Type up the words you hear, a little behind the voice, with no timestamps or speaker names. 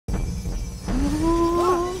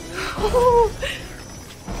Bow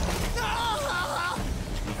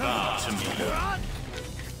to me.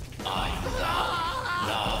 I am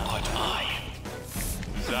thou art I.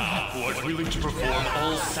 Thou who art willing to perform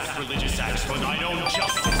all sacrilegious acts for thine own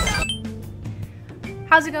justice.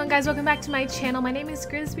 How's it going, guys? Welcome back to my channel. My name is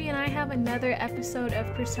Grisby and I have another episode of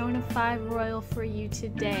Persona 5 Royal for you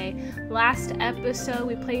today. Last episode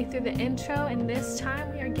we played through the intro and this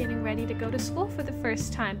time we are getting ready to go to school for the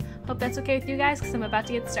first time. Hope that's okay with you guys because I'm about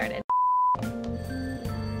to get started.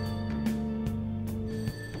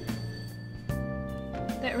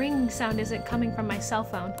 That ringing sound isn't coming from my cell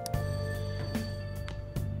phone.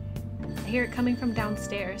 I hear it coming from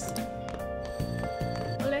downstairs.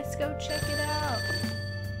 Well, let's go check it out.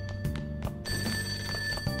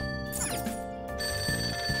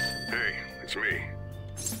 Hey, it's me.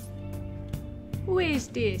 Who is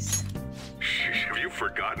this? Shh, have you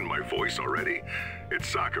forgotten my voice already? It's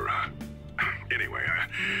Sakura. Anyway,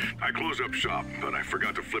 I closed up shop, but I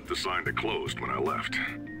forgot to flip the sign to closed when I left.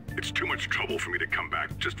 It's too much trouble for me to come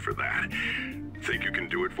back just for that. Think you can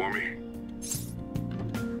do it for me?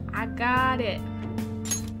 I got it.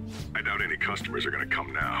 I doubt any customers are gonna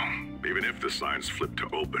come now, even if the sign's flipped to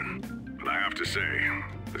open. But I have to say,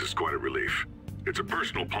 this is quite a relief. It's a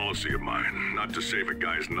personal policy of mine not to save a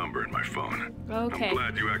guy's number in my phone. Okay. I'm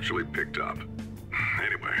glad you actually picked up.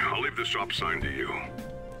 Anyway, I'll leave the shop sign to you.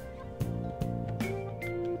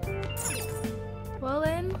 Well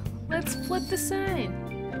then, let's flip the sign.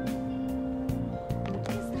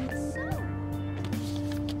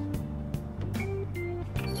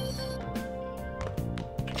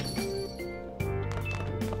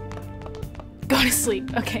 Go to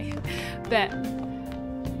sleep. Okay, bet.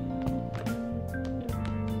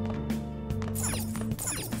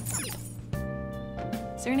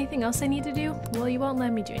 Is there anything else I need to do? Well, you won't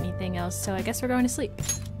let me do anything else, so I guess we're going to sleep.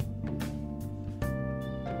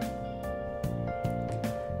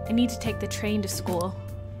 I need to take the train to school.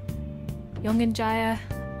 Yongenjaya,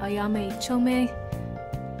 Ayame Ichome,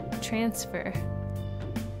 transfer.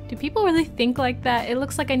 Do people really think like that? It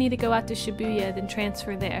looks like I need to go out to Shibuya, then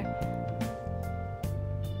transfer there.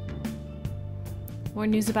 More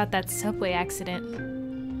news about that subway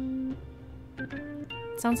accident.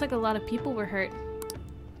 Sounds like a lot of people were hurt.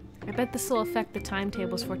 I bet this will affect the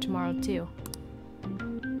timetables for tomorrow too.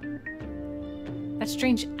 That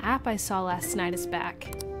strange app I saw last night is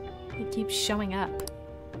back. It keeps showing up.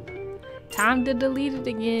 Time to delete it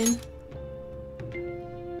again.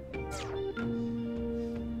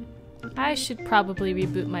 I should probably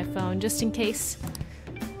reboot my phone just in case.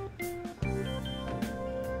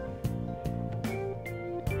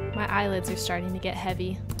 My eyelids are starting to get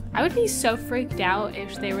heavy. I would be so freaked out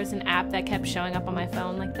if there was an app that kept showing up on my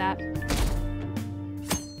phone like that.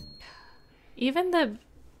 Even the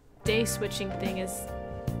day switching thing is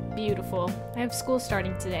beautiful. I have school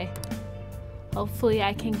starting today. Hopefully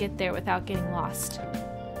I can get there without getting lost.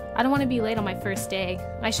 I don't want to be late on my first day.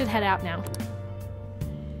 I should head out now.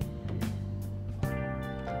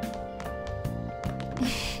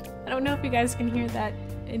 I don't know if you guys can hear that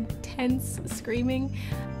intense screaming.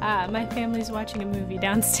 My family's watching a movie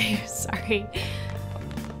downstairs. Sorry.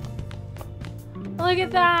 Look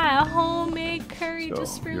at that! A homemade curry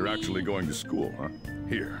just for me. You're actually going to school, huh?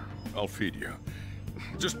 Here, I'll feed you.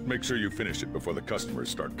 Just make sure you finish it before the customers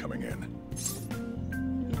start coming in.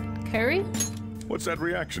 Curry? What's that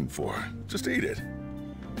reaction for? Just eat it.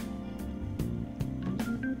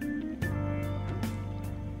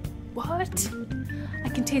 What? I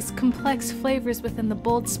can taste complex flavors within the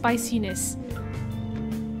bold spiciness.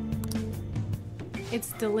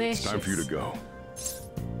 It's delicious. It's time for you to go.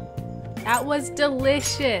 That was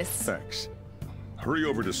delicious. Thanks. Hurry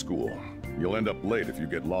over to school. You'll end up late if you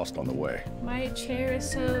get lost on the way. My chair is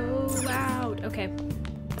so loud. Okay.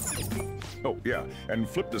 Oh, yeah, and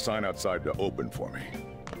flip the sign outside to open for me.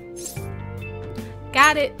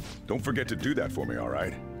 Got it. Don't forget to do that for me, all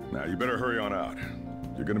right? Now, you better hurry on out.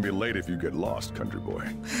 You're gonna be late if you get lost, country boy.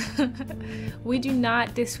 We do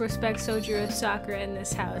not disrespect Sojiro Sakura in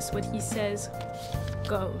this house. What he says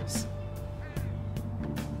goes.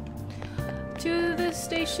 To the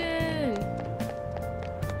station!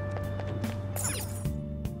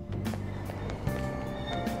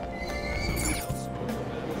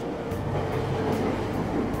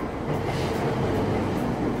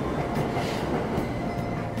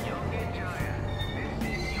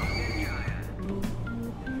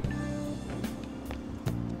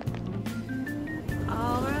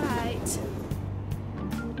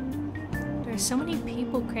 So many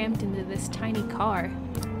people crammed into this tiny car.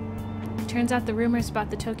 It turns out the rumors about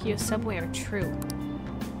the Tokyo subway are true.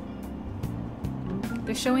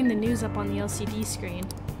 They're showing the news up on the LCD screen.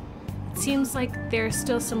 seems like there are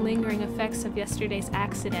still some lingering effects of yesterday's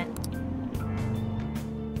accident.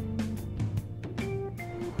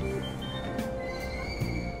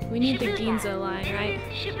 We need the Ginza line, right?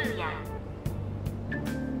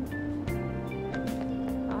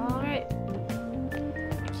 Alright.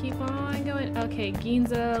 Keep on going. Okay,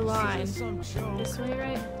 Ginza line. This way,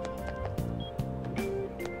 right?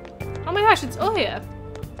 Oh my gosh, it's Oya!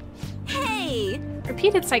 Hey!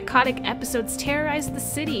 Repeated psychotic episodes terrorized the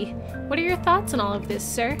city. What are your thoughts on all of this,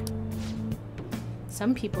 sir?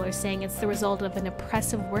 Some people are saying it's the result of an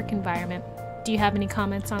oppressive work environment. Do you have any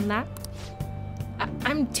comments on that?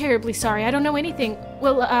 I'm terribly sorry. I don't know anything.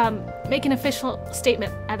 We'll make an official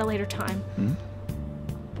statement at a later time. Hmm?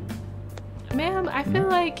 Ma'am, I feel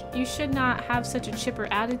like you should not have such a chipper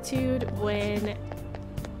attitude when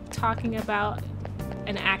talking about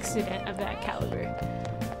an accident of that caliber.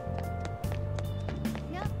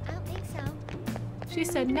 No, I don't think so. She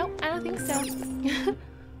said, nope, I don't think so.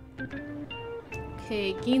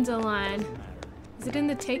 Okay, Ginza line. Is it in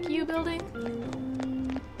the Take You building?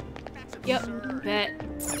 Yep, bet.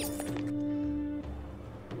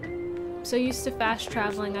 I'm so used to fast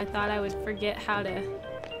traveling, I thought I would forget how to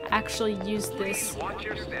actually use this. But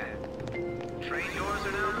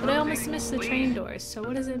I almost missed the train doors, so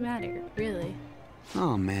what does it matter, really?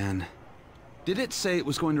 Oh man. Did it say it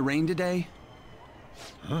was going to rain today?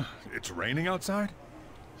 Huh? It's raining outside?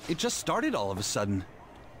 It just started all of a sudden.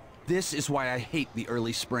 This is why I hate the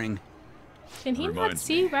early spring. Can he not Reminds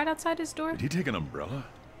see me. right outside his door? Did he take an umbrella?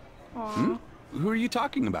 Aww. Who are you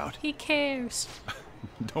talking about? He cares.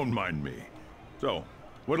 Don't mind me. So,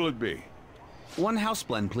 what'll it be? One house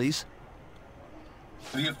blend, please.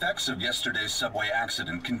 The effects of yesterday's subway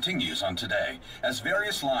accident continues on today, as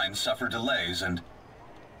various lines suffer delays and...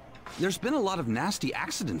 There's been a lot of nasty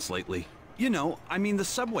accidents lately. You know, I mean the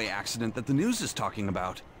subway accident that the news is talking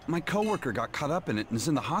about. My coworker got caught up in it and is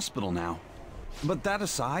in the hospital now. But that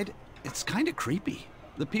aside, it's kind of creepy.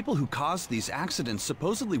 The people who caused these accidents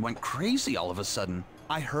supposedly went crazy all of a sudden.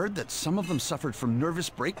 I heard that some of them suffered from nervous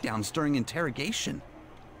breakdowns during interrogation.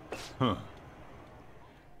 Huh.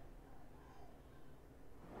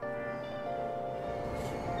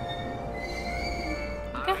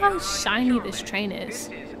 Look at how shiny this train is.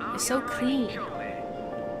 It's so clean.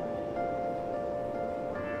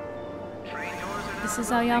 This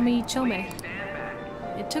is Ayami Chome.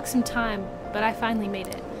 It took some time, but I finally made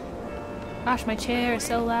it. Gosh, my chair is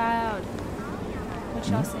so loud. What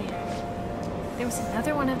y'all saying? There was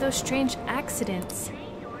another one of those strange accidents.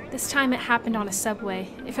 This time it happened on a subway.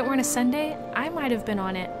 If it weren't a Sunday, I might have been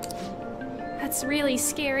on it. That's really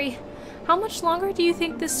scary. How much longer do you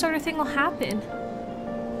think this sort of thing will happen?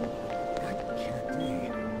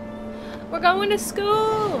 We're going to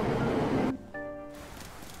school!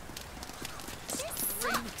 This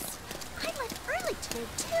sucks. I left early today,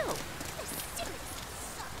 too. This seriously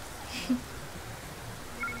sucks.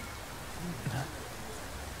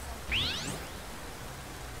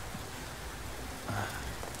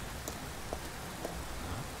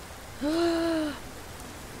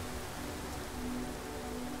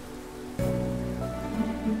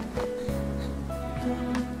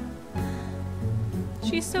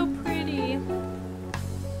 She's so pretty.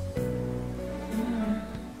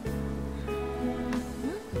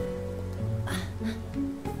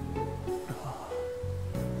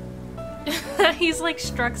 He's like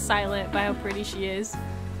struck silent by how pretty she is.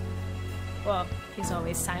 Well, he's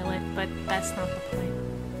always silent, but that's not the point.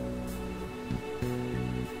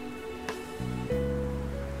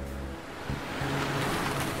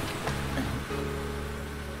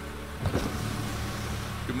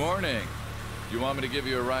 Good morning. You want me to give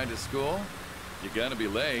you a ride to school? You're gonna be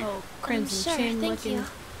late. Oh, Crimson Sure, Chin thank looking. you.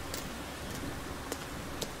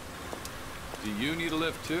 Do you need a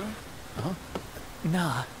lift too? Huh?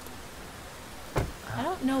 Nah. I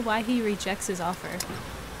don't know why he rejects his offer.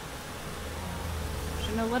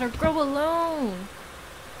 Shouldn't have let her grow alone.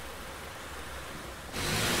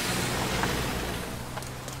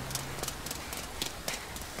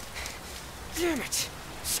 Damn it!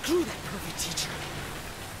 Screw that perfect teacher.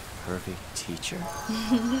 Perfect teacher?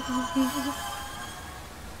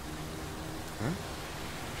 Huh?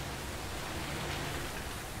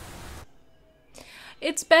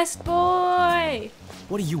 It's best boy!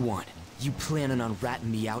 What do you want? You planning on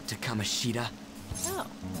ratting me out to Kamoshida? No.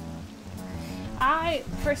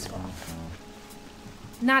 First of all,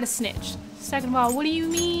 not a snitch. Second of all, what do you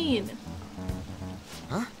mean?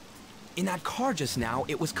 Huh? In that car just now,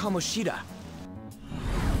 it was Kamoshida.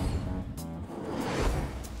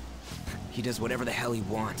 He does whatever the hell he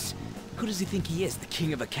wants. Who does he think he is, the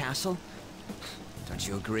king of a castle? Don't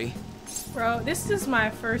you agree? Bro, this is my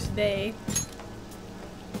first day.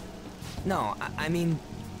 No, I mean...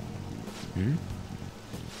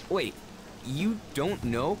 Wait, you don't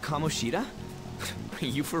know Kamoshida? Are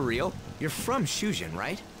you for real? You're from Shujin,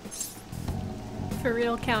 right? For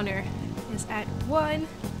real counter is at 1.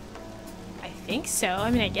 I think so.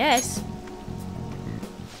 I mean, I guess.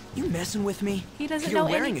 You messing with me? He doesn't You're know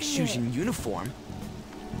wearing a anything Shujin yet. uniform.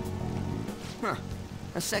 Huh.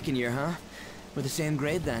 A second year, huh? We're the same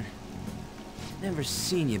grade then. Never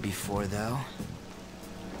seen you before, though.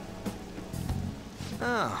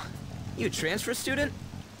 Oh, you a transfer student?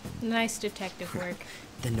 Nice detective work.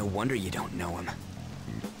 Then no wonder you don't know him.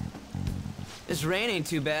 This rain ain't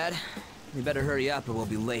too bad. We better hurry up or we'll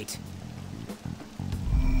be late.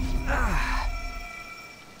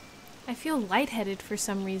 I feel lightheaded for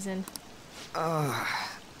some reason.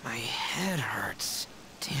 My head hurts.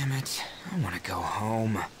 Damn it. I want to go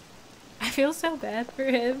home. I feel so bad for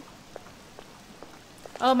him.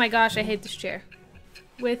 Oh my gosh, I hate this chair.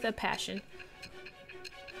 With a passion.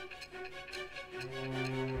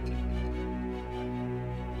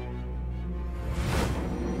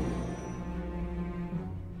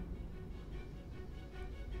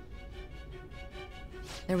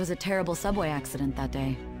 There was a terrible subway accident that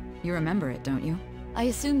day. You remember it, don't you? I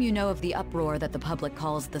assume you know of the uproar that the public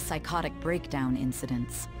calls the psychotic breakdown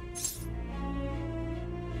incidents.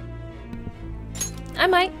 I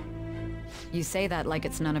might. You say that like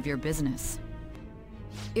it's none of your business.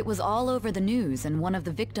 It was all over the news, and one of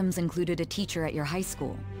the victims included a teacher at your high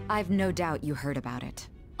school. I've no doubt you heard about it.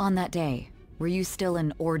 On that day, were you still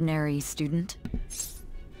an ordinary student?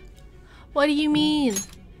 What do you mean?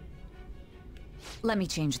 Let me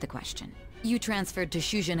change the question. You transferred to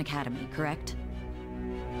Shujin Academy, correct?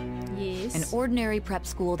 Yes. An ordinary prep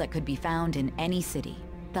school that could be found in any city.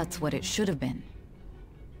 That's what it should have been.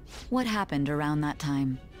 What happened around that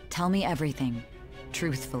time? Tell me everything,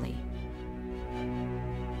 truthfully.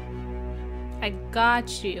 I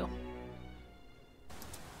got you.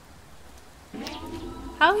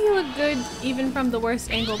 How he look good even from the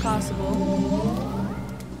worst angle possible?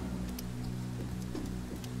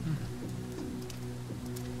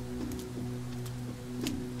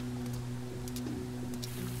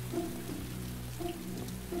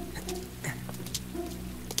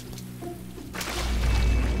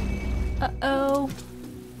 Uh-oh.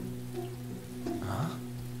 Huh?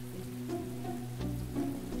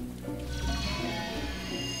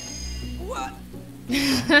 What?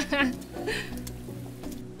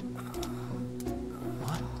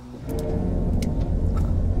 What?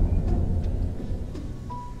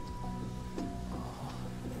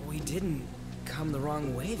 We didn't come the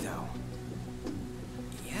wrong way, though.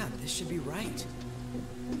 Yeah, this should be right.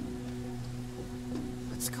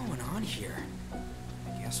 What's going on here?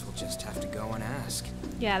 I guess we'll just have to go and ask.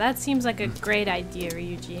 Yeah, that seems like a great idea,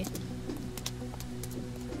 Ryuji.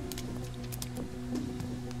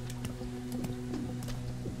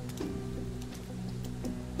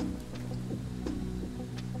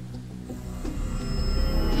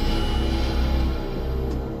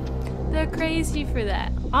 They're crazy for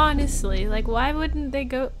that. Honestly, like, why wouldn't they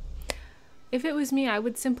go? If it was me, I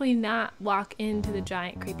would simply not walk into the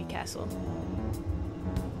giant creepy castle.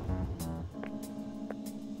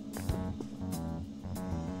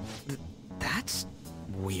 That's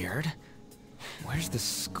weird. Where's the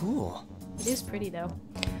school? It is pretty though.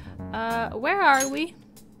 Where are we?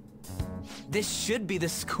 This should be the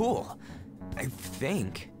school, I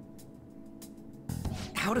think.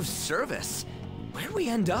 Out of service? Where'd we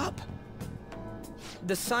end up?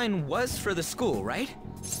 The sign was for the school, right?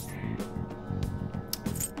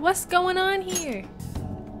 What's going on here?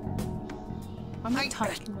 I'm not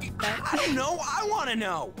talking like that. I don't know. I want to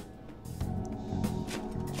know.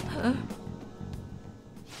 Huh?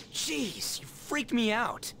 Jeez, you freaked me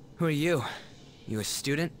out. Who are you? You a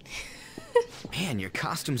student? Man, your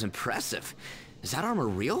costume's impressive. Is that armor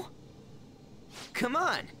real? Come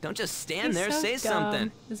on, don't just stand He's there, so say dumb.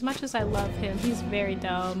 something. As much as I love him, he's very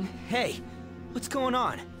dumb. Hey, what's going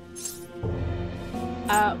on?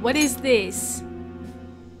 What is this?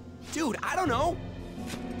 Dude, I don't know.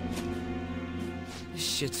 This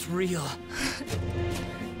shit's real.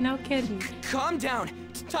 No kidding. Calm down.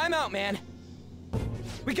 Time out, man.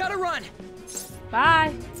 We gotta run.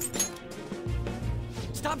 Bye.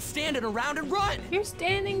 Stop standing around and run. You're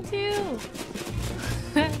standing too.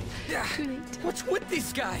 What's with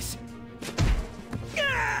these guys?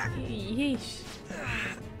 Yeesh.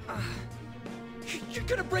 You're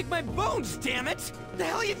gonna break my bones, damn it! The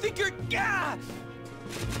hell you think you're?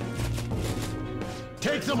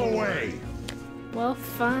 Take them away! Well,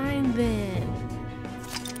 fine then.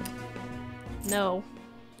 No.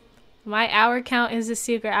 My hour count is a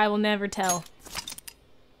secret I will never tell.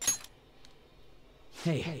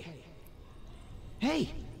 Hey. Hey,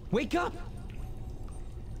 wake up!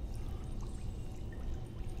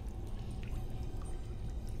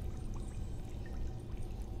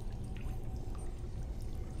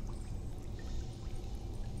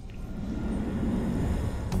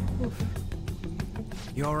 Oof.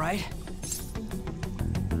 You alright?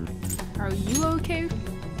 Are you okay?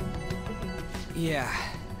 Yeah,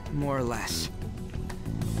 more or less.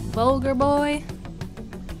 Vulgar boy?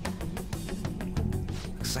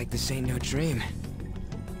 Looks like this ain't no dream.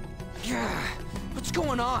 Yeah, what's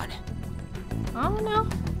going on? I don't know.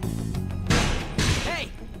 Hey,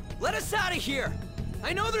 let us out of here!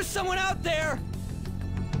 I know there's someone out there!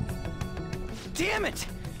 Damn it!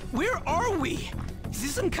 Where are we? Is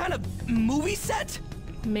this some kind of movie set?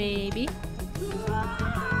 Maybe.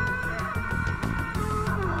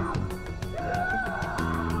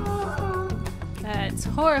 That's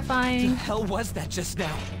horrifying. What the hell was that just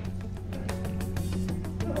now?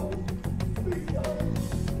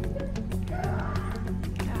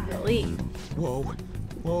 Golly. Whoa.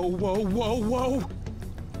 Whoa, whoa, whoa, whoa!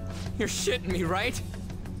 You're shitting me, right?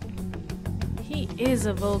 He is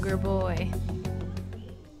a vulgar boy.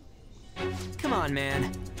 Come on,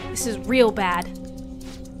 man. This is real bad.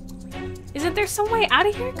 Isn't there some way out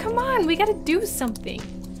of here? Come on, we gotta do something.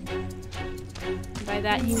 By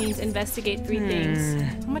that he means investigate 3 things.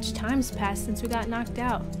 How much time's passed since we got knocked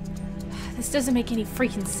out? This doesn't make any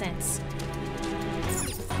freaking sense.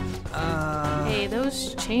 Hey,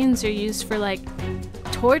 those chains are used for like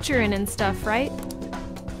torturing and stuff, right?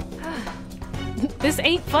 This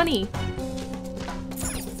ain't funny.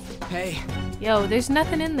 Hey. Yo, there's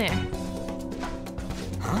nothing in there.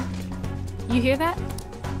 Huh? You hear that?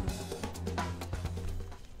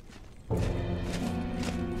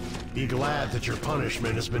 Be glad that your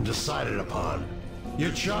punishment has been decided upon.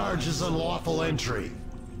 Your charge is unlawful entry.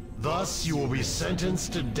 Thus, you will be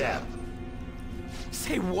sentenced to death.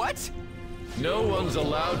 Say what? No one's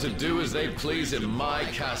allowed to do as they please in my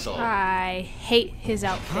castle. I hate his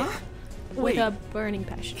outfit. Huh? With Wait, a burning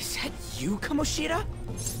passion. is that you, Kamoshida?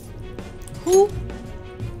 Who?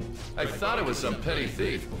 I thought it was some petty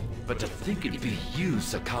thief, but to think it'd be you,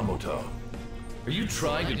 Sakamoto. Are you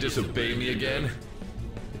trying to disobey me again?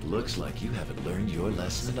 It looks like you haven't learned your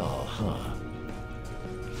lesson at all, huh?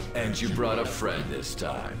 And you brought a friend this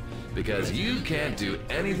time, because you can't do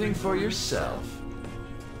anything for yourself.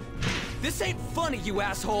 This ain't funny, you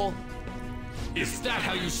asshole! Is that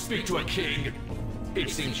how you speak to a king? It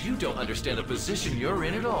seems you don't understand the position you're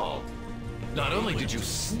in at all. Not only did you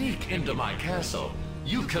sneak into my castle,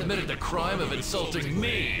 you committed the crime of insulting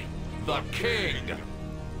me, the king.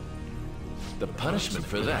 The punishment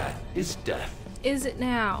for that is death. Is it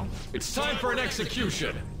now? It's time for an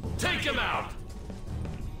execution. Take him out!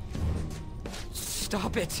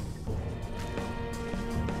 Stop it!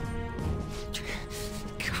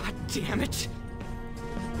 God damn it!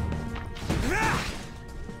 Ah!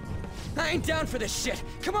 I ain't down for this shit!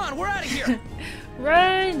 Come on, we're out of here!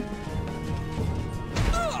 Run!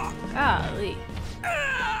 Golly.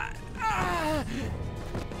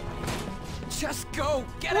 Just go!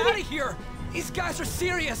 Get out of here! These guys are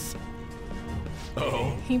serious!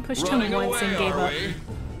 Oh, He pushed him running once away, and gave are up. we?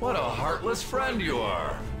 What a heartless friend you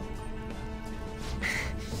are.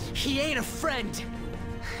 He ain't a friend!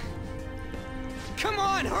 Come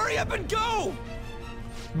on, hurry up and go!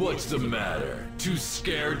 What's the matter? Too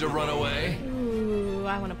scared to run away? Ooh,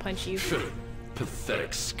 I want to punch you.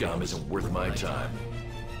 Pathetic scum isn't worth my time.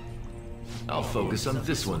 I'll focus on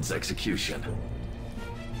this one's execution.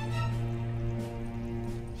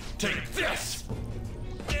 Take this!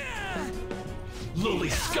 Lowly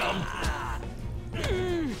scum!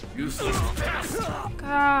 Useless pest!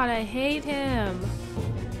 God, I hate him.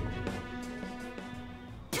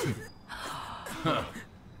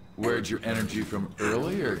 Where'd your energy from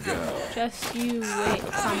earlier go? Just you wait,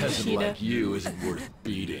 A peasant Kamoshida. like you isn't worth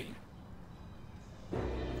beating.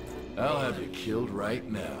 I'll have you killed right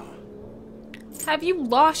now. Have you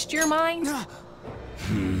lost your mind?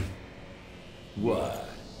 What?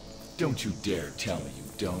 Don't you dare tell me you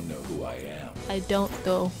don't know who I am. I don't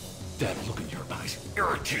though. That look in your eyes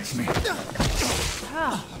irritates me.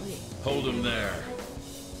 Golly. Hold him there.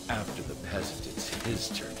 After the peasant, it's his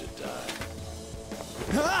turn to die.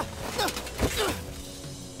 No,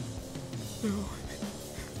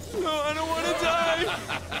 I don't want to die!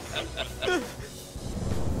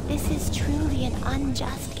 This is truly an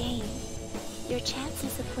unjust game. Your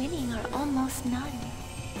chances of winning are almost none.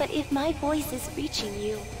 But if my voice is reaching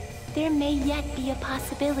you, there may yet be a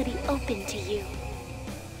possibility open to you.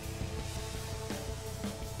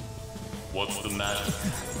 What's the matter?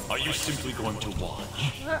 Are you simply going to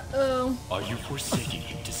watch? Uh-oh. Are you forsaking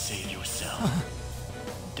him to save yourself?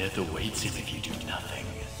 Death awaits him if you do nothing.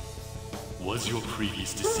 Was your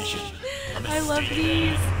previous decision a mistake? I love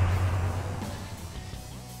these.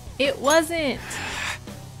 It wasn't.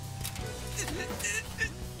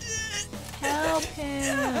 Help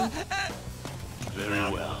him.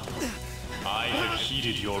 Very well. I have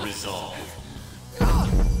heeded your resolve.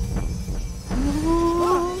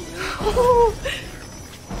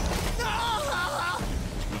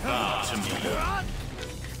 Bow to me.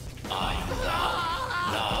 I am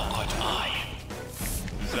thou art I.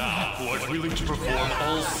 Thou who art willing to perform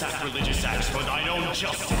all sacrilegious acts for thine own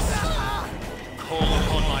justice. Call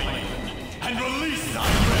upon my name and release thy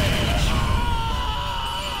rage.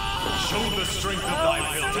 Show the strength of thy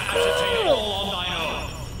will to ascertain all on thine own,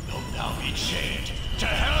 though thou be chained to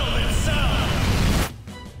hell itself.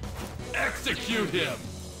 Execute him!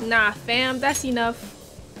 Nah, fam, that's enough.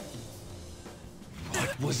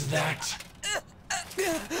 What was that?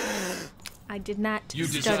 I did not You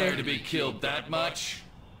stutter. desire to be killed that much?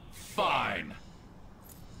 Fine.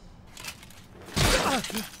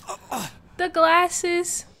 The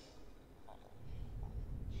glasses.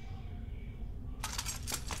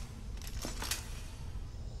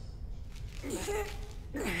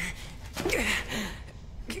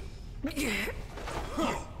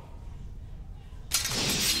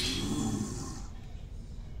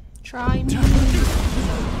 Try me.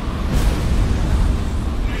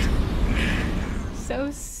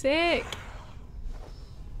 So sick.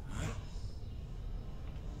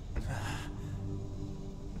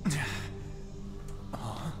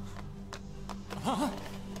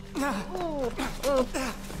 Oh,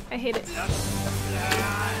 I hate it.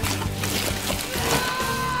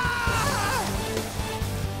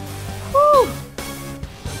 Whew.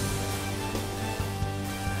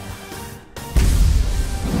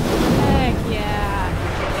 Heck yeah.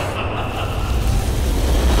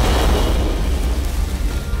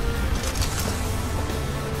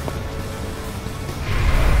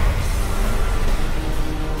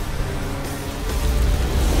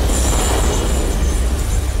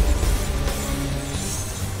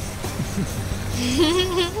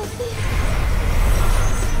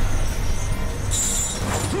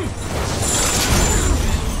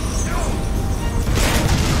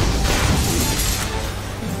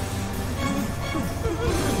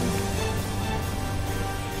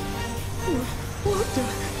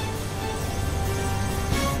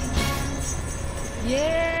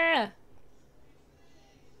 Yeah.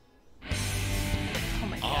 Oh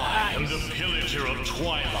my god. I am the pillager of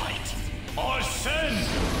Twilight. Arsene!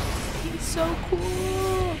 He's so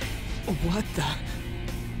cool. What the?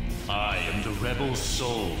 I am the rebel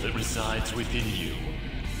soul that resides within you.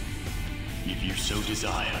 If you so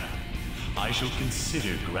desire, I shall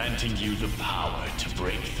consider granting you the power to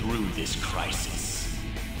break through this crisis.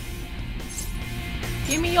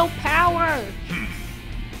 Give me your power.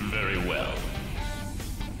 Very well.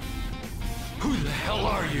 Who the hell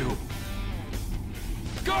are you?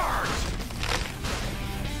 Guards!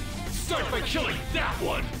 Start by killing that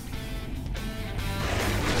one!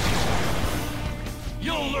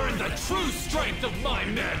 You'll learn the true strength of my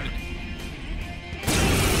men!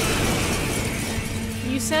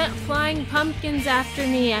 You sent flying pumpkins after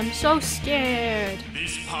me. I'm so scared.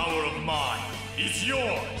 This power of mine is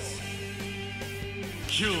yours.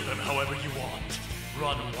 Kill them however you want.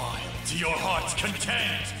 Run wild to your heart's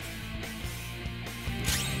content.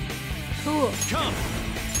 Cool. Come!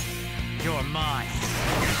 You're mine.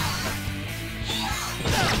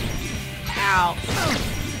 Ow.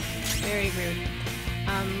 Very rude.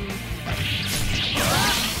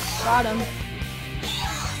 Got him.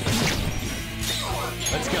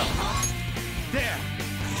 Let's go. There.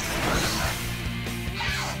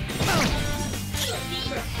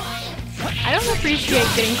 I don't appreciate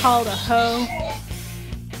getting called a hoe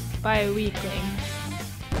by a weakling.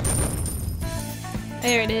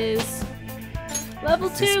 There it is. Level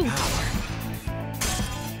 2.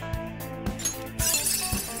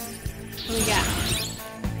 What do we got?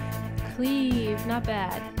 Cleave, not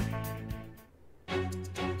bad.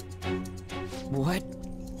 What?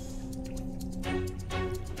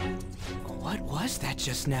 What was that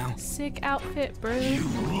just now? Sick outfit, bro. You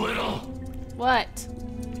little... What?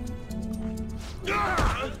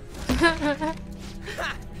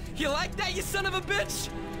 You like that, you son of a bitch?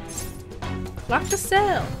 Lock the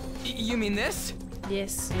cell. You mean this?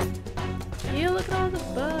 Yes. Yeah, look at all the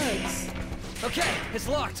bugs. Okay, it's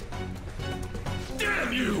locked.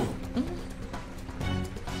 Damn you!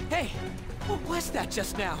 Hey, what was that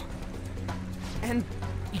just now? And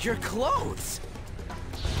your clothes?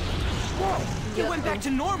 Whoa! It went back to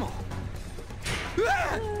normal.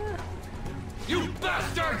 You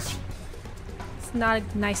bastards! It's not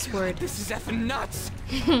a nice word. This is effing nuts.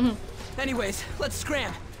 Anyways, let's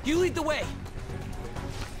scram. You lead the way.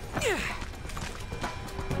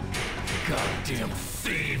 Goddamn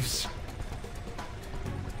thieves!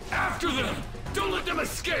 After them! Don't let them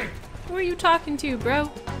escape! Who are you talking to, bro?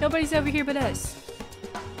 Nobody's over here but us.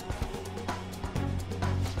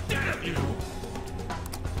 Damn you!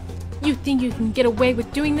 You think you can get away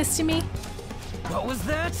with doing this to me? What was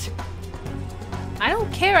that? I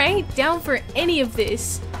don't care. I ain't down for any of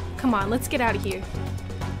this. Come on, let's get out of here.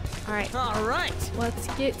 Alright. Alright. Let's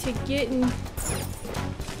get to getting...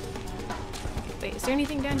 Wait, is there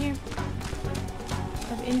anything down here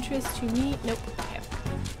of interest to me? Nope. Okay.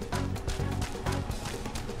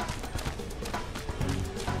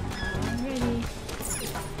 Alrighty.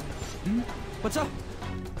 What's up?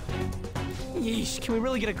 Yeesh, can we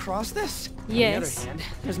really get across this? Yes. On the other hand,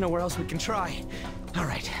 there's nowhere else we can try.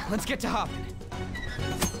 Alright, let's get to hopping.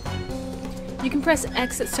 You can press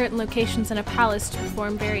X at certain locations in a palace to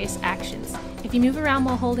perform various actions. If you move around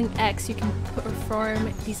while holding X, you can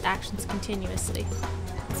perform these actions continuously.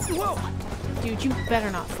 Whoa! Dude, you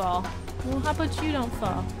better not fall. Well, how about you don't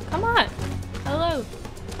fall? Come on! Hello!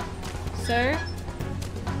 Sir?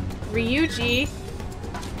 Ryuji?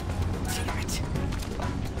 Damn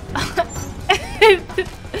it.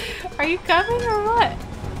 Are you coming or what?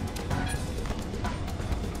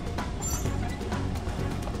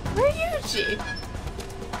 Ryuji!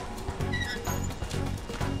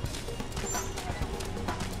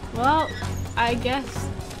 Well, I guess.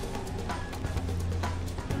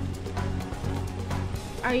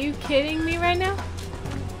 Are you kidding me right now?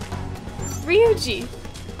 Ryuji!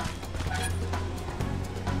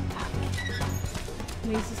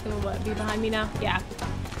 He's just gonna what, be behind me now? Yeah.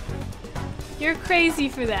 You're crazy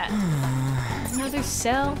for that. Another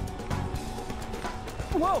cell?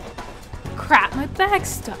 Whoa! Crap, my bag's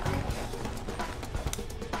stuck.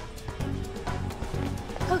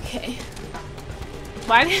 Okay.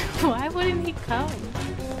 Why wouldn't he come?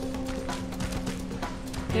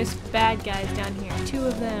 There's bad guys down here. 2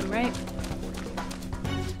 of them, right?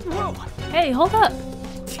 Whoa! Hey, hold up!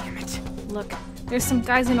 Damn it. Look, there's some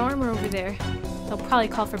guys in armor over there. They'll probably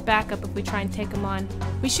call for backup if we try and take them on.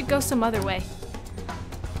 We should go some other way.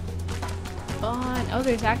 Oh,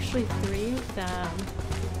 there's actually 3 of them.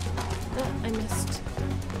 Oh, I missed.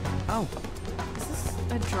 Oh. Is this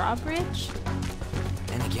a drawbridge?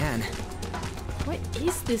 And again. What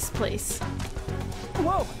is this place?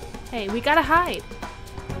 Whoa! Hey, we gotta hide.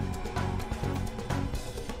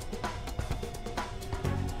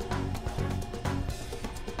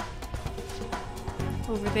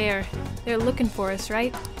 Over there. They're looking for us,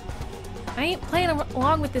 right? I ain't playing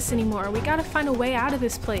along with this anymore. We gotta find a way out of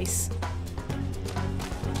this place.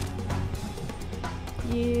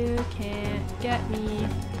 You can't get me.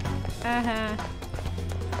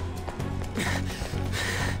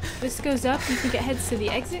 This goes up. You think it heads to the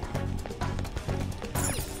exit?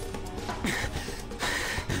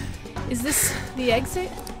 Is this the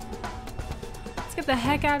exit? Let's get the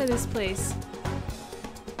heck out of this place.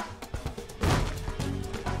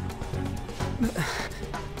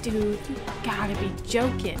 Dude, you gotta be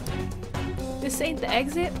joking. This ain't the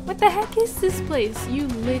exit? What the heck is this place? You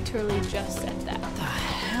literally just said that. The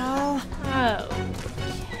hell? Oh.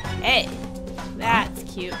 Hey. That's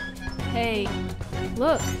cute. Hey.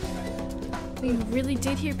 Look. We really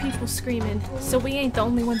did hear people screaming, so we ain't the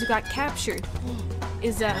only ones who got captured.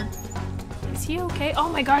 Is he okay? Oh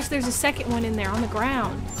my gosh, there's a second one in there on the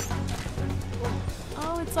ground.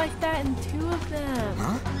 Oh, it's like that in 2 of them.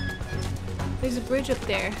 Huh? There's a bridge up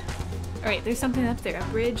there. Alright, there's something up there. A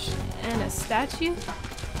bridge and a statue?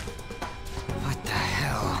 What the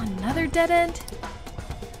hell? Another dead end?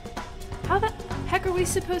 How the heck are we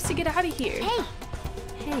supposed to get out of here? Hey!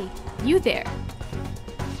 Hey, you there.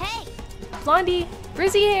 Hey! Blondie,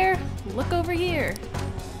 frizzy hair, look over here.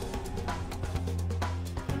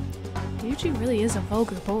 Ryuji really is a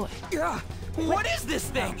vulgar boy. What is this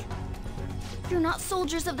thing? You're not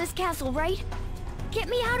soldiers of this castle, right? Get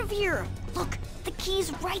me out of here! Look, the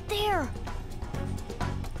key's right there!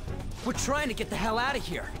 We're trying to get the hell out of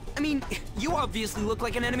here. I mean, you obviously look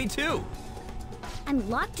like an enemy too. I'm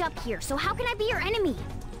locked up here, so how can I be your enemy?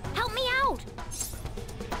 Help me out!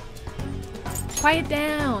 Quiet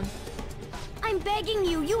down. I'm begging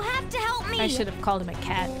you, you have to help me! I should have called him a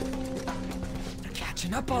cat. They're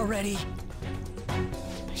catching up already.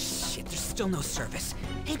 Shit, there's still no service.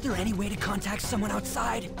 Ain't there any way to contact someone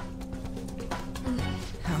outside?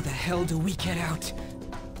 How the hell do we get out?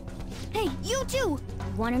 Hey, you too!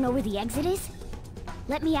 Wanna know where the exit is?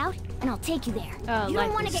 Let me out, and I'll take you there. Oh, you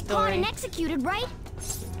don't want to get caught and executed, right?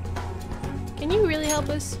 Can you really help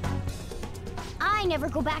us? I never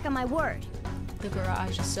go back on my word. The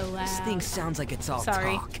garage is so loud. This thing sounds like it's all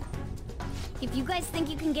Sorry. talk. If you guys think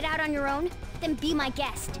you can get out on your own, then be my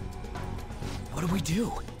guest. What do we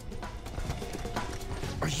do?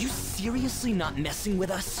 Are you seriously not messing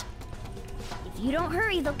with us? If you don't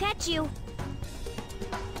hurry, they'll catch you.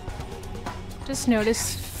 Just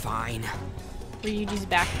notice Fine. Ryuji's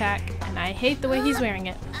backpack, and I hate the way he's wearing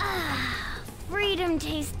it. Freedom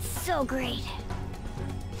tastes so great.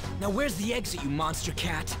 Now where's the exit, you monster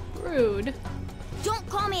cat? Rude. Don't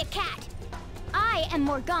call me a cat. I am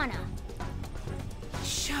Morgana.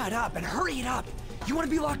 Shut up and hurry it up. You want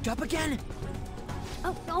to be locked up again?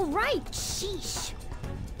 Oh, all right. Sheesh.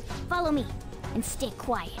 Follow me and stay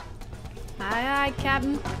quiet. Aye, aye,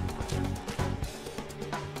 Captain.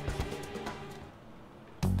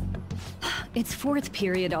 It's fourth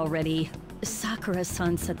period already.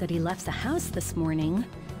 Sakura-san said that he left the house this morning.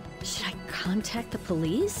 Should I contact the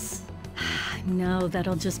police? No,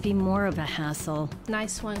 that'll just be more of a hassle.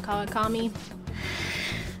 Nice one, Kawakami.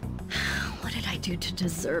 What did I do to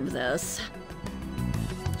deserve this?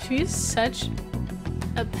 She's such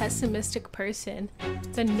a pessimistic person.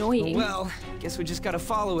 It's annoying. Well, guess we just gotta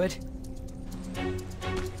follow it.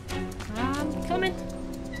 I'm coming.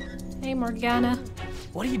 Hey, Morgana.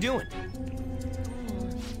 What are you doing?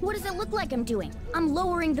 What does it look like I'm doing? I'm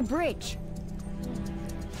lowering the bridge.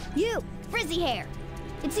 You, frizzy hair.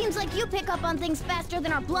 It seems like you pick up on things faster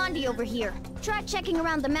than our blondie over here. Try checking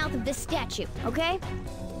around the mouth of this statue, okay?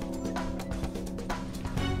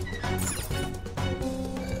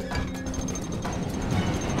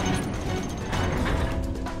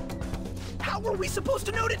 How were we supposed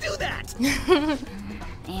to know to do that?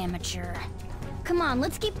 Amateur. Come on,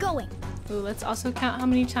 let's keep going. Ooh, let's also count how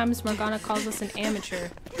many times Morgana calls us an amateur.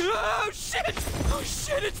 Oh shit! Oh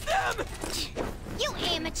shit, it's them! You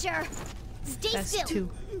amateur! Stay That's still. 2.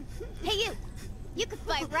 Hey you! You can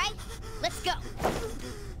fight, right? Let's go.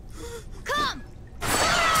 Come!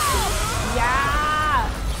 Yeah!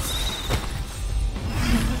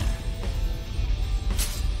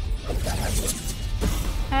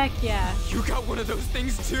 Heck yeah. You got one of those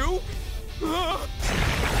things too?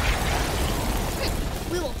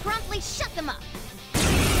 We will promptly shut them up.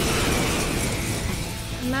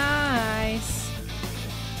 Nice.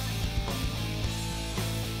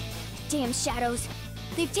 Damn shadows.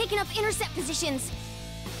 They've taken up intercept positions.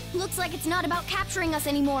 Looks like it's not about capturing us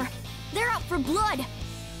anymore. They're out for blood.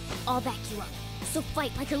 I'll back you up. So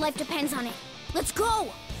fight like your life depends on it. Let's go!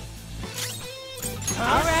 All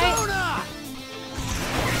right.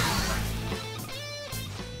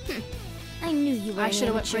 I knew you were I an should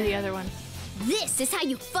have went for amateur. the other one. This is how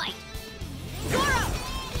you fight. Goro!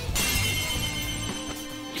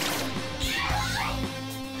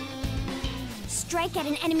 Strike at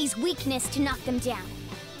an enemy's weakness to knock them down.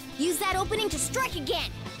 Use that opening to strike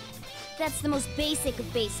again. That's the most basic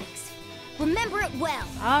of basics. Remember it well.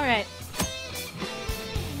 All right.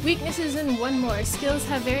 Weaknesses and one more. Skills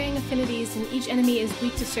have varying affinities, and each enemy is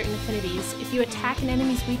weak to certain affinities. If you attack an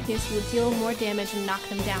enemy's weakness, you will deal more damage and knock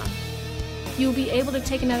them down. You will be able to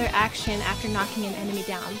take another action after knocking an enemy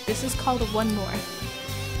down. This is called a one more.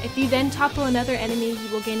 If you then topple another enemy, you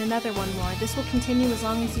will gain another one more. This will continue as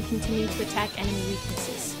long as you continue to attack enemy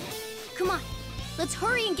weaknesses. Come on, let's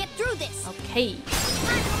hurry and get through this. Okay.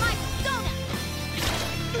 Time for my persona.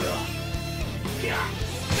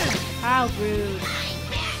 How rude.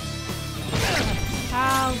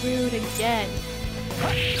 How rude again.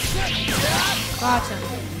 Got him.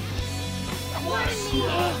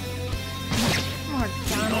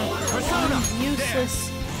 Morgana. Useless.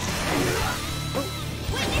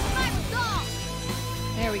 Witness my resolve.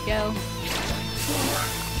 There we go.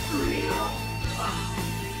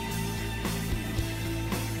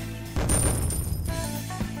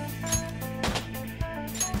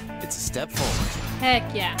 It's a step forward.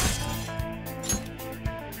 Heck yeah.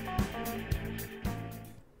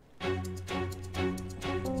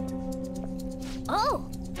 Oh,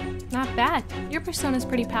 Not bad. Your persona's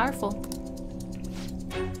pretty powerful.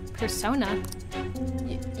 Persona?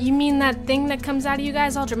 You mean that thing that comes out of you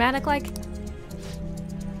guys all dramatic like?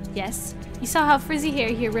 Yes. You saw how Frizzy Hair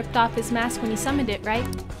here ripped off his mask when he summoned it, right?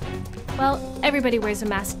 Well, everybody wears a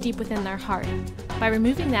mask deep within their heart. By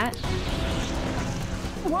removing that...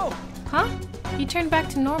 Whoa! Huh? You turned back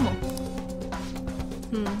to normal.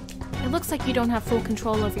 It looks like you don't have full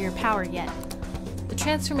control over your power yet. The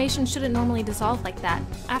transformation shouldn't normally dissolve like that.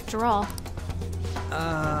 After all...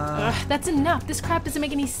 Ugh, that's enough. This crap doesn't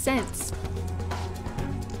make any sense.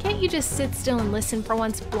 Can't you just sit still and listen for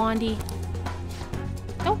once, Blondie?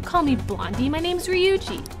 Don't call me Blondie, my name's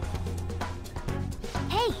Ryuji.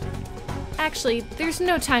 Hey! Actually, there's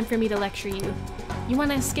no time for me to lecture you. You want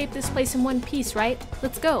to escape this place in one piece, right?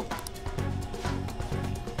 Let's go.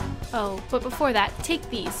 Oh, but before that, take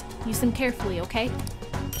these. Use them carefully, okay?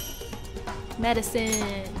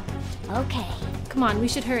 Medicine. Okay. Come on, we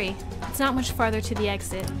should hurry. It's not much farther to the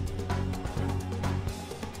exit.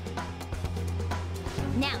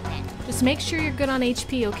 Now then. Just make sure you're good on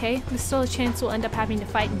HP, okay? There's still a chance we'll end up having to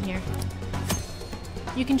fight in here.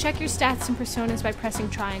 You can check your stats and personas by pressing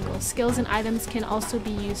triangle. Skills and items can also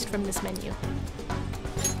be used from this menu.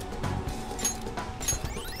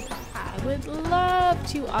 I would love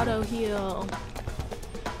to auto heal.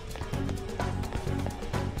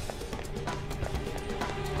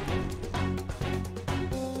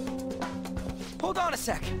 Hold on a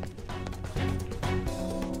sec.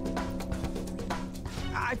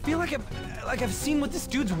 I feel like I've seen what this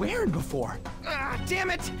dude's wearing before. Ah, damn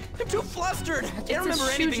it! I'm too flustered. I can't remember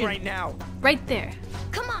anything right now. Right there.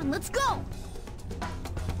 Come on, let's go!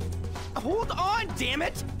 Hold on, damn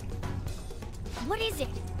it! What is it?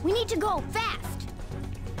 We need to go, fast!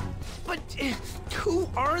 But who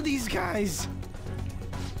are these guys?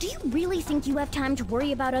 Do you really think you have time to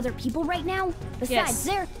worry about other people right now? Besides,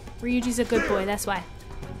 they're... Ryuji's a good boy, that's why.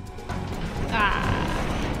 Ah.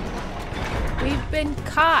 We've been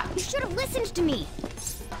caught. You should have listened to me.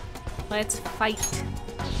 Let's fight.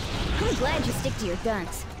 I'm glad you stick to your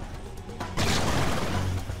guns.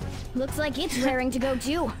 Looks like it's raring to go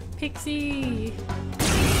too. Pixie.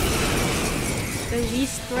 The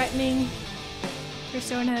least threatening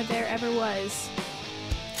persona there ever was.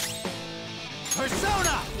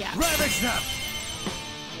 Persona! Yeah. Ravage them!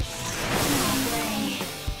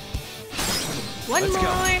 One Let's more.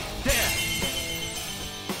 Go. There.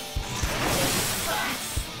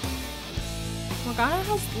 Morgana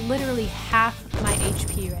has literally half my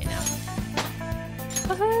HP right now.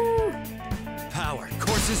 Woohoo! Power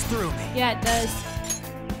courses through me. Yeah, it does.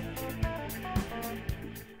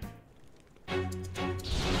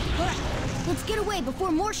 Let's get away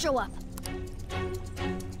before more show up.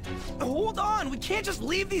 Hold on, we can't just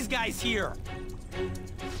leave these guys here.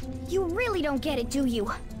 You really don't get it, do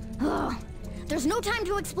you? Ugh. There's no time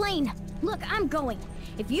to explain. Look, I'm going.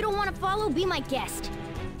 If you don't want to follow, be my guest.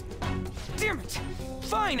 Damn it!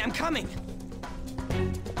 Fine, I'm coming.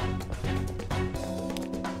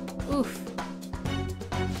 Oof.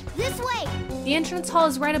 This way! The entrance hall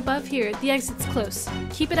is right above here. The exit's close.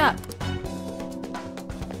 Keep it up.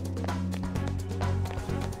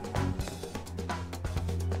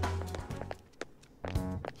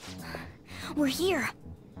 We're here.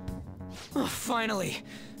 Oh, finally.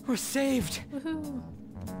 We're saved. Woohoo.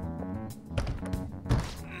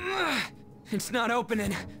 It's not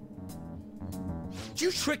opening. Did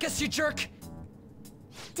you trick us, you jerk?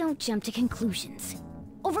 Don't jump to conclusions.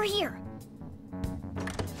 Over here.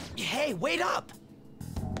 Hey, wait up!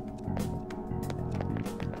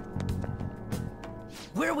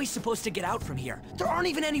 Where are we supposed to get out from here? There aren't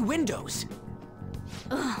even any windows.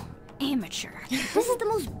 Ugh, amateur. This is the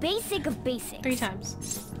most basic of basics. 3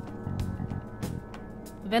 times.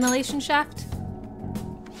 Ventilation shaft?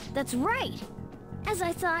 That's right. As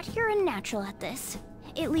I thought, you're a natural at this.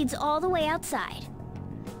 It leads all the way outside.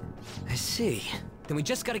 I see. Then we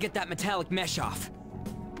just gotta get that metallic mesh off.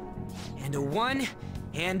 And a 1,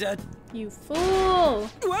 and a... You fool!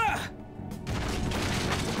 Ah!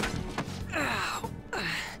 Ow.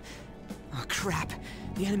 Oh, crap.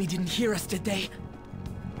 The enemy didn't hear us, did they?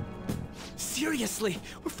 Seriously,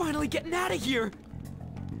 we're finally getting out of here!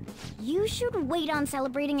 You should wait on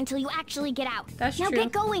celebrating until you actually get out. That's now true.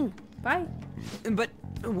 Get going! Bye. But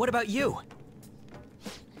what about you?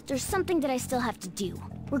 There's something that I still have to do.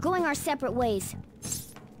 We're going our separate ways.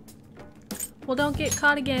 Well, don't get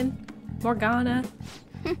caught again, Morgana.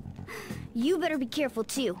 You better be careful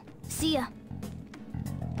too. See ya.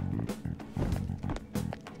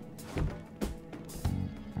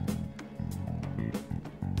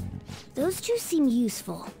 Those two seem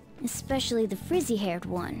useful, especially the frizzy-haired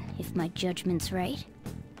one, if my judgment's right.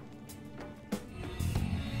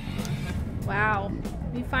 Wow,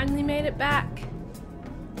 we finally made it back.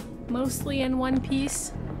 Mostly in one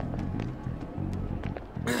piece.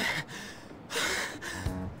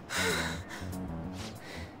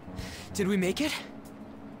 Did we make it?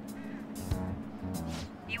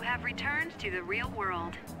 You have returned to the real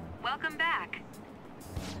world. Welcome back.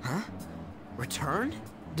 Huh? Return?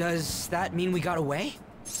 Does that mean we got away?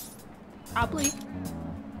 Probably.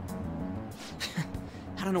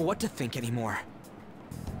 I don't know what to think anymore.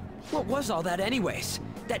 What was all that anyways?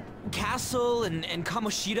 That castle and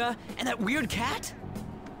Kamoshida and that weird cat?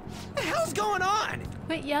 What the hell's going on?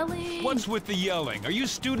 Quit yelling. What's with the yelling? Are you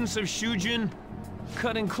students of Shujin?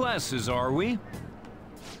 Cutting classes, are we?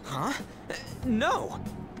 Huh? No.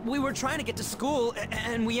 We were trying to get to school,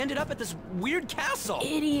 and we ended up at this weird castle.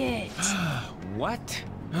 Idiot. What?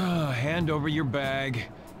 Hand over your bag.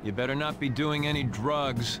 You better not be doing any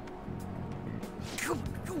drugs.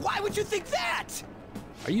 Why would you think that?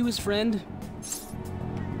 Are you his friend?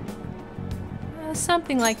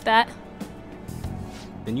 Something like that.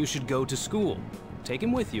 Then you should go to school. Take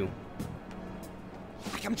him with you.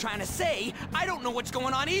 Like I'm trying to say, I don't know what's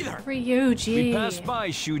going on either. Ryuji. We passed by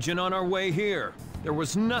Shujin on our way here. There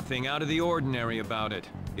was nothing out of the ordinary about it.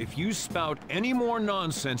 If you spout any more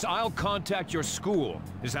nonsense, I'll contact your school.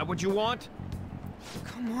 Is that what you want?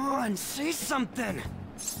 Come on, say something.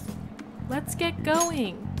 Let's get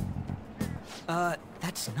going.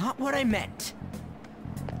 That's not what I meant.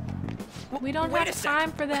 We don't have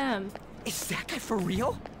time for them. Is that guy for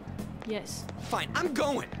real? Yes. Fine, I'm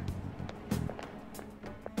going.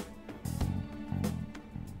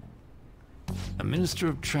 A Minister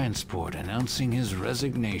of Transport announcing his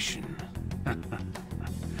resignation.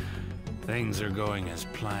 Things are going as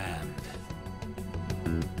planned.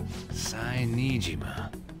 Sai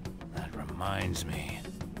Nijima. That reminds me.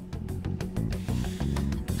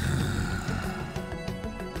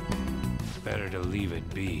 Better to leave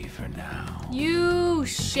it be for now. You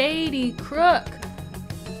shady crook.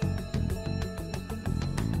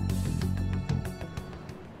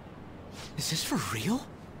 Is this for real?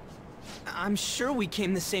 I'm sure we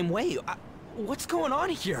came the same way. What's going on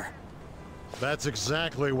here? That's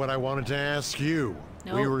exactly what I wanted to ask you.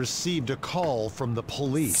 Nope. We received a call from the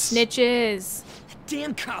police. Snitches.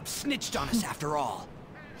 Damn cops snitched on us after all.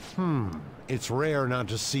 It's rare not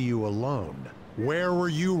to see you alone. Where were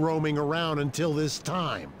you roaming around until this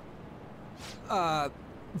time? A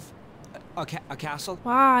castle?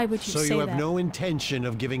 Why would you So say you have that? no intention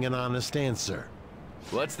of giving an honest answer?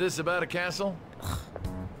 What's this about a castle?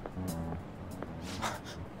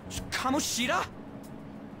 Kamoshida?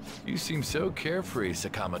 You seem so carefree,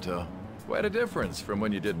 Sakamoto. Quite a difference from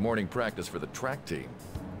when you did morning practice for the track team.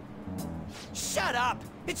 Shut up!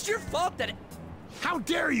 It's your fault that How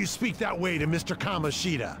dare you speak that way to Mr.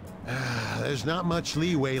 Kamoshida? There's not much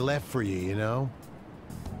leeway left for you, you know?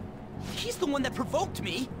 He's the one that provoked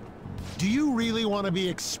me. Do you really want to be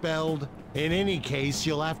expelled? In any case,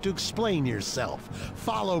 you'll have to explain yourself.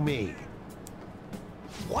 Follow me.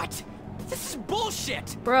 What? This is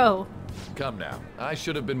bullshit! Bro. Come now, I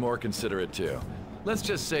should have been more considerate too. Let's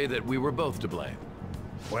just say that we were both to blame.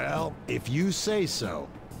 Well, if you say so.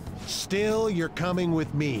 Still, you're coming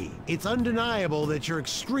with me. It's undeniable that you're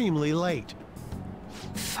extremely late.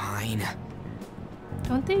 Fine.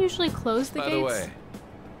 Don't they usually close the By gates? the way,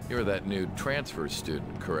 you're that new transfer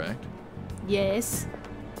student, correct? Yes.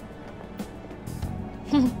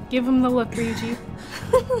 Give him the look, Ryuji.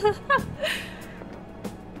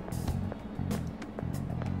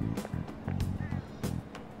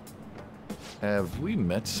 Have we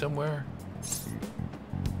met somewhere?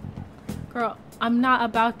 Girl, I'm not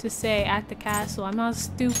about to say at the castle. I'm not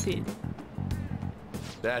stupid.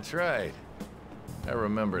 That's right. I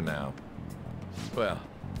remember now. Well,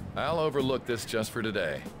 I'll overlook this just for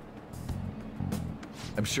today.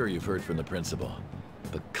 I'm sure you've heard from the principal,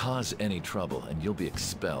 but cause any trouble and you'll be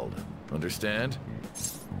expelled. Understand?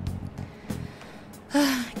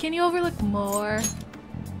 Can you overlook more?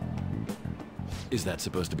 Is that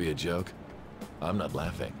supposed to be a joke? I'm not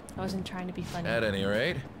laughing. I wasn't trying to be funny. At any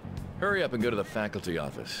rate, hurry up and go to the faculty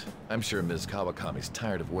office. I'm sure Ms. Kawakami's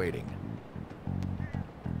tired of waiting.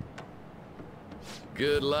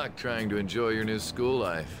 Good luck trying to enjoy your new school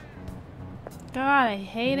life. God, I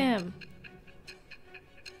hate him.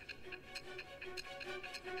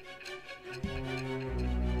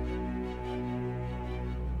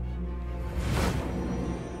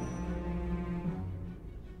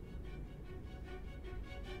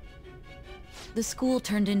 The school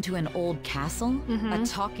turned into an old castle? A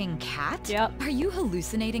talking cat? Yep. Are you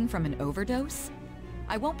hallucinating from an overdose?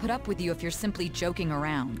 I won't put up with you if you're simply joking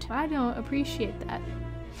around. I don't appreciate that.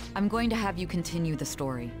 I'm going to have you continue the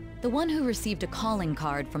story. The one who received a calling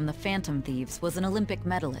card from the Phantom Thieves was an Olympic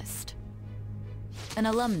medalist. An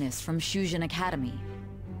alumnus from Shujin Academy.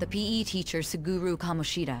 The PE teacher Suguru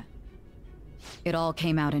Kamoshida. It all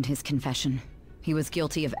came out in his confession. He was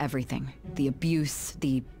guilty of everything. The abuse,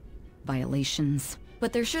 the violations.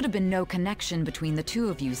 But there should have been no connection between the two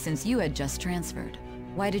of you since you had just transferred.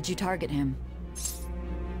 Why did you target him?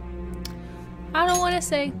 I don't want to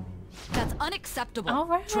say. That's unacceptable. All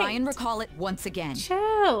right. Try and recall it once again.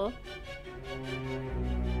 Chill.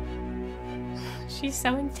 She's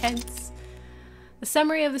so intense. The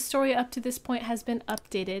summary of the story up to this point has been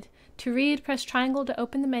updated. To read, press triangle to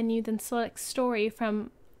open the menu, then select story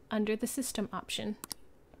from under the system option.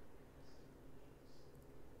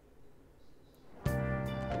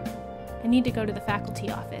 I need to go to the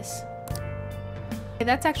faculty office.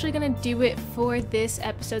 That's actually gonna do it for this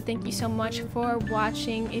episode. Thank you so much for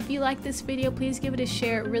watching. If you like this video, please give it a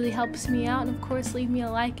share. It really helps me out. And of course, leave me a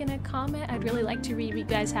like and a comment. I'd really like to read what you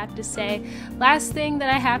guys have to say. Last thing that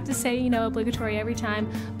I have to say, you know, obligatory every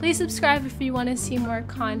time, please subscribe if you want to see more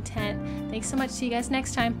content. Thanks so much. See you guys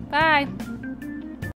next time. Bye!